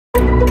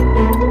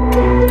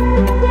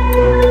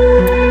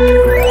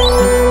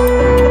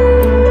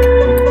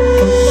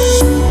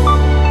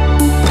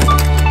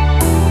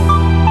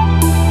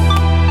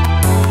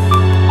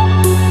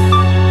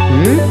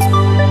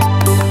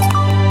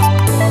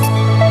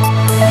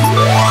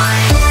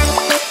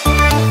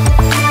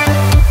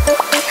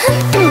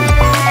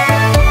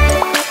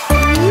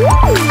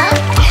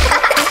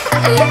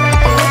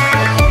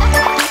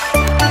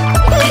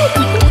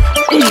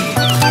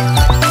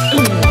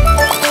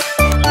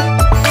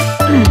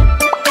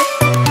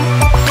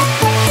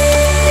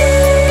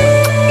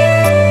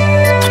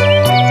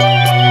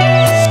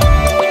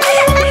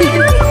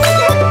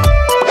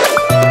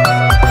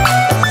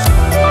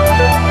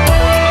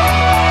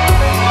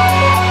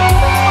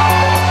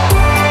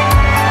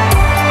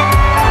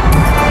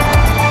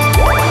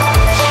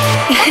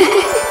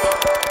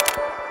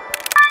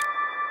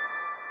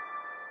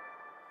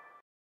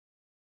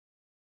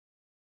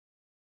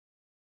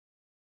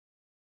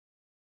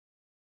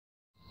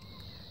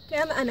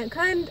am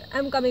Anekha and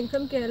I'm coming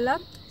from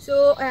Kerala.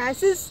 So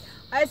Oasis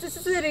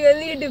is a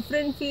really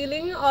different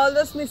feeling. All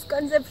those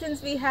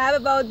misconceptions we have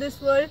about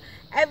this world,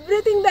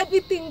 everything that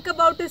we think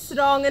about is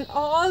wrong, and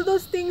all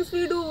those things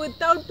we do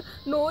without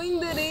knowing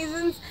the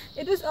reasons,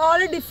 it was all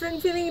a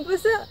different feeling. It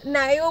was an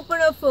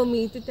eye-opener for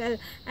me to tell.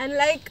 And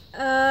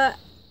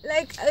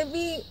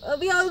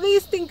we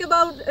always think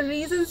about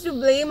reasons to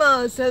blame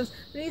ourselves,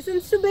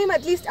 reasons to blame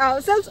at least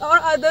ourselves or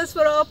others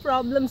for our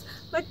problems.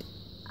 But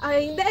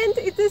in the end,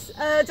 it is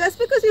just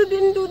because you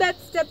didn't do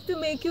that step to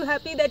make you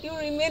happy that you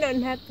remain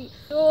unhappy.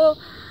 So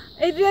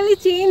it really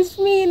changed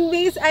me in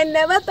ways I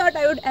never thought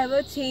I would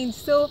ever change.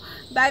 So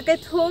back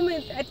at home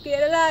at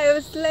Kerala, I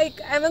was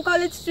like, I'm a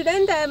college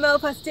student, I'm a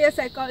first year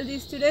psychology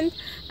student.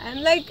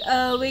 I'm like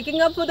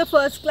waking up for the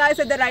first class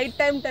at the right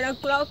time, 10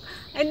 o'clock.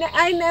 And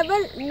I never,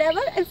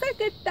 if I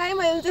get time,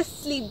 I will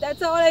just sleep.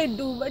 That's all I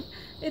do. But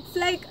it's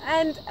like,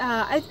 and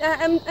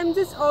I'm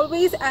just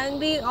always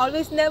angry,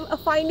 always never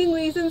finding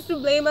reasons to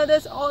blame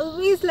others,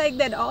 always like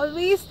that,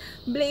 always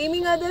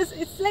blaming others.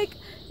 It's like,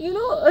 you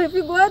know, if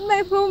you go at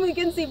my home, you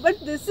can see, but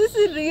this is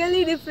a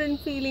really different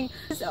feeling.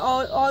 It's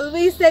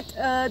always that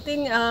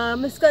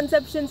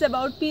misconceptions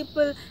about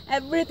people,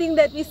 everything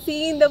that we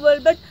see in the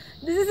world, but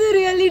this is a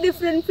really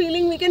different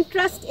feeling. We can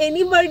trust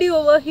anybody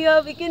over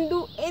here, we can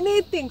do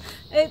anything.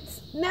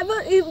 It's never,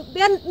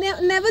 they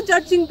are never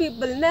judging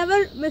people,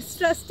 never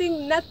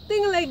mistrusting,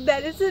 nothing like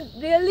that. It's a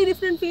really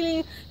different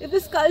feeling. If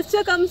this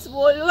culture comes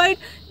worldwide,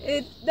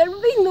 there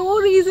will be no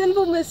reason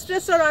for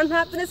mistrust or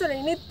unhappiness or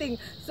anything.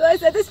 So I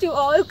suggest you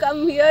all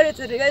come here. It's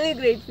a really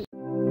great feeling.